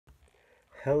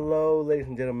Hello, ladies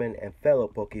and gentlemen, and fellow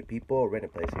Poke people. Random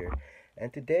Place here,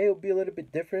 and today will be a little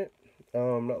bit different.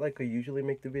 Not like I usually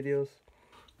make the videos,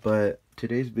 but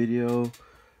today's video,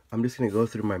 I'm just gonna go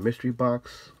through my mystery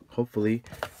box. Hopefully,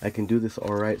 I can do this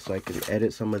all right, so I can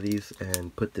edit some of these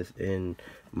and put this in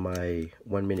my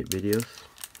 1-minute videos.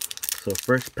 So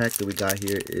first pack that we got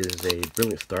here is a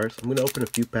Brilliant Stars. I'm gonna open a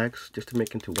few packs just to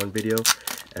make into one video,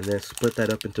 and then split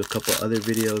that up into a couple other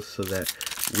videos so that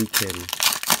we can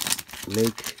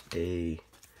make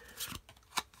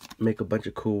a bunch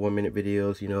of cool 1-minute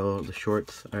videos, you know, the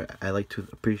shorts. I like to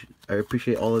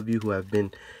appreciate all of you who have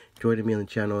been joining me on the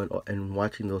channel and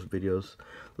watching those videos.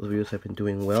 Those videos have been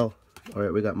doing well. All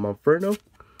right, we got Monferno,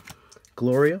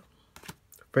 Gloria,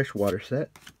 Freshwater Set,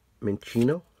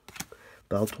 Minchino,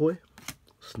 Baltoy,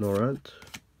 Snorunt,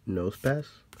 Nosepass,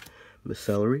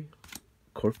 Miscelery,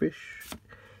 Corphish,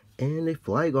 and a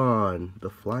Flygon, the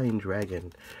Flying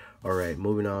Dragon. Alright,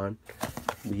 moving on.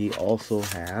 We also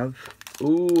have,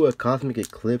 a Cosmic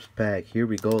Eclipse pack. Here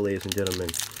we go, ladies and gentlemen.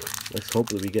 Let's hope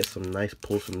that we get some nice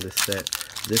pulls from this set.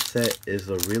 This set is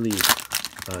a really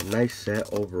nice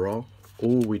set overall.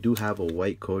 Oh, we do have a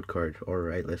white code card.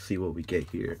 Alright, let's see what we get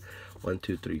here. 1,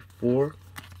 2, 3, 4.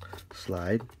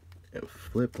 Slide and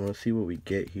flip. Let's see what we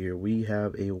get here. We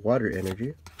have a Water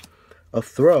Energy, a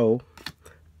Throw,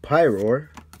 Pyroar,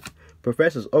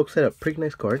 Professor's Oak setup, pretty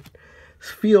nice card.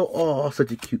 Feel, oh,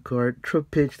 such a cute card.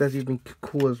 Trapinch, that's even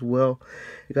cool as well.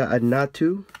 You got a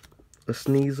Natu, a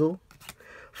Sneasel,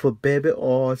 Flabébé,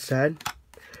 oh, it's sad.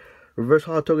 Reverse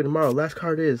Hollow Token tomorrow. Last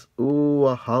card is,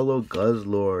 a Hollow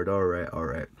Guzzlord.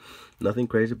 Alright. Nothing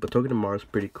crazy, but Token tomorrow is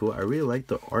pretty cool. I really like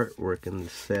the artwork in the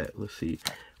set. Let's see.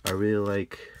 I really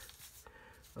like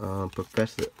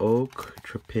Professor Oak,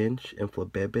 Trapinch, and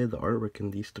Flabébé. The artwork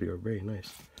in these three are very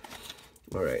nice.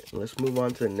 Alright, let's move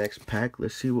on to the next pack.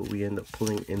 Let's see what we end up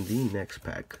pulling in the next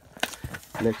pack.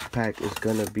 Next pack is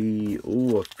gonna be,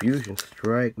 a Fusion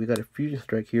Strike. We got a Fusion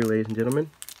Strike here, ladies and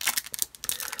gentlemen.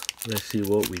 Let's see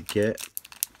what we get.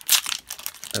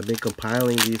 I've been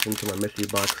compiling these into my mystery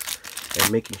box and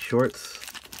making shorts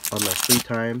on my free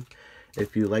time.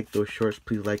 If you like those shorts,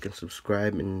 please like and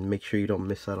subscribe, and make sure you don't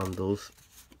miss out on those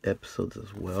episodes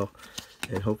as well.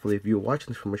 And hopefully, if you're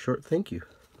watching this from a short, thank you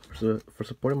for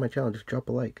supporting my channel. Just drop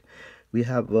a like. We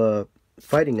have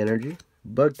Fighting Energy,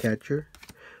 Bug Catcher,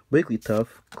 Wigglytuff,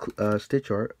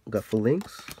 Stitch Art. We got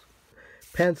Phalanx,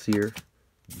 Pansear,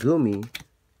 Goomy,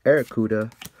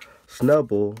 Arrokuda,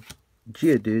 Snubbull,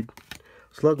 Geodude,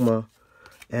 Slugma,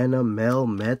 and a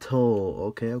Melmetal.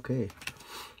 Okay.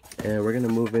 And we're gonna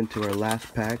move into our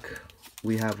last pack.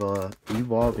 We have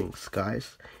Evolving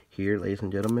Skies here, ladies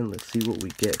and gentlemen. Let's see what we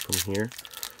get from here.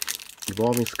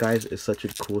 Evolving Skies is such a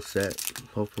cool set.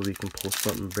 Hopefully we can pull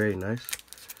something very nice.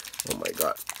 Oh my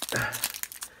god.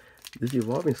 These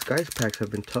Evolving Skies packs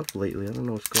have been tough lately. I don't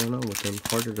know what's going on with them.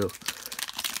 Harder to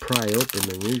pry open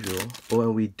than usual. Oh,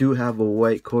 and we do have a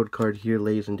white code card here,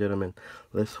 ladies and gentlemen.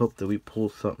 Let's hope that we pull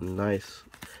something nice.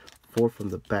 4 from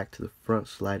the back to the front,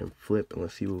 slide and flip, and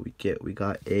let's see what we get. We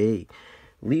got a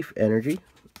Leaf Energy,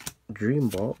 Dream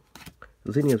Ball,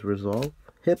 Zinnia's Resolve,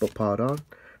 Hippopodon,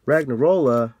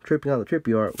 Ragnarola, tripping on the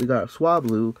trippy art. We got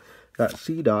Swablu, got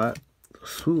C-Dot,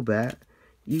 Swoobat,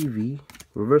 Eevee,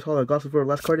 Reverse Hollow Gossifleur.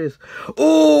 Last card is, the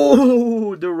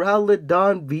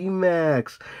Rowlodon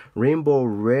VMAX, Rainbow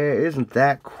Rare. Isn't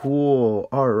that cool?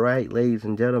 Alright, ladies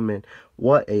and gentlemen,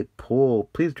 what a pull.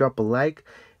 Please drop a like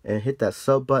and hit that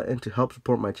sub button to help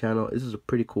support my channel. This is a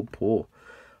pretty cool pull.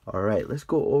 Alright, let's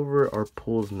go over our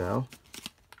pulls now.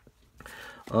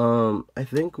 I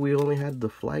think we only had the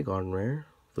Flygon Rare,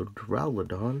 the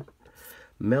Rowlodon,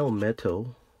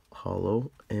 Melmetal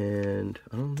Hollow, and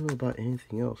I don't know about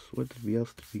anything else. What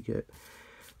else did we get?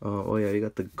 Oh yeah, you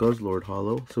got the Guzzlord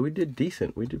Hollow. So we did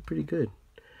decent. We did pretty good.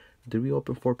 Did we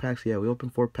open 4 packs? Yeah, we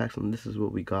opened 4 packs, and this is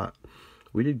what we got.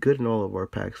 We did good in all of our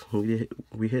packs. We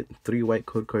hit 3 white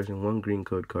code cards and 1 green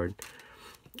code card.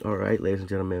 Alright, ladies and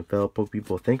gentlemen, fellow Poke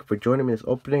people, thank you for joining me in this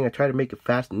opening. I try to make it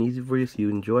fast and easy for you so you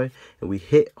enjoy, and we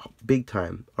hit big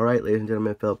time. Alright, ladies and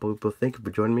gentlemen, fellow Poke people, thank you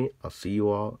for joining me. I'll see you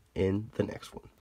all in the next one.